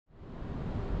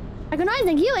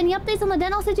Recognizing you. Any updates on the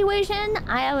dental situation?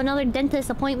 I have another dentist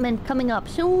appointment coming up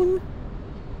soon.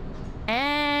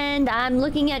 And I'm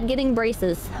looking at getting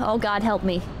braces. Oh God, help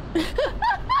me.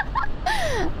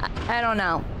 I don't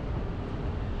know.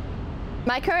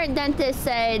 My current dentist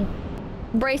said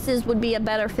braces would be a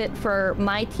better fit for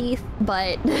my teeth,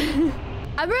 but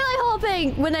I'm really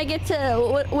hoping when I get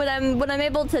to when I'm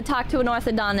able to talk to an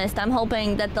orthodontist, I'm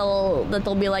hoping that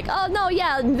they'll be like, oh no,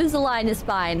 yeah, Invisalign is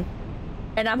fine,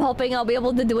 and I'm hoping I'll be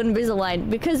able to do Invisalign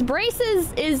because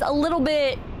braces is a little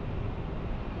bit.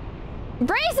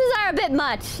 Braces are a bit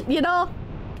much, you know?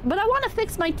 But I want to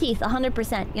fix my teeth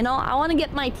 100%, you know? I want to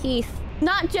get my teeth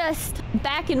not just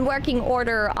back in working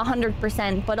order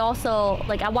 100%, but also,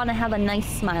 like, I want to have a nice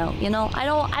smile, you know? I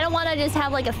don't want to just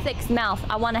have, like, a fixed mouth.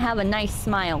 I want to have a nice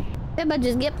smile. Pippa,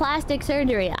 just get plastic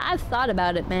surgery. I've thought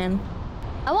about it, man.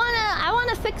 I want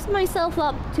to fix myself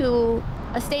up to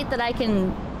a state that I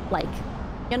can, like,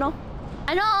 you know?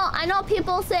 I know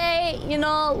people say, you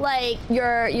know, like,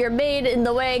 you're made in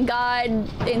the way God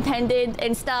intended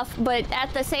and stuff, but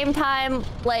at the same time,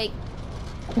 like,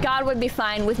 God would be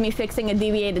fine with me fixing a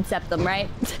deviated septum, right?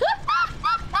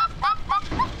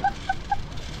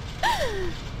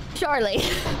 Surely.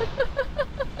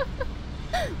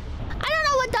 I don't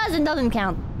know what does and doesn't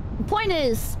count. Point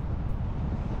is,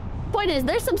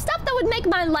 there's some stuff that would make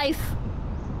my life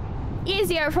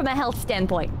easier from a health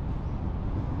standpoint.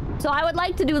 So I would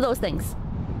like to do those things.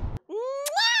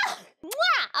 Mwah!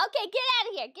 Mwah! Okay, get out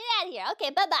of here. Get out of here.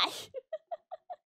 Okay, bye-bye.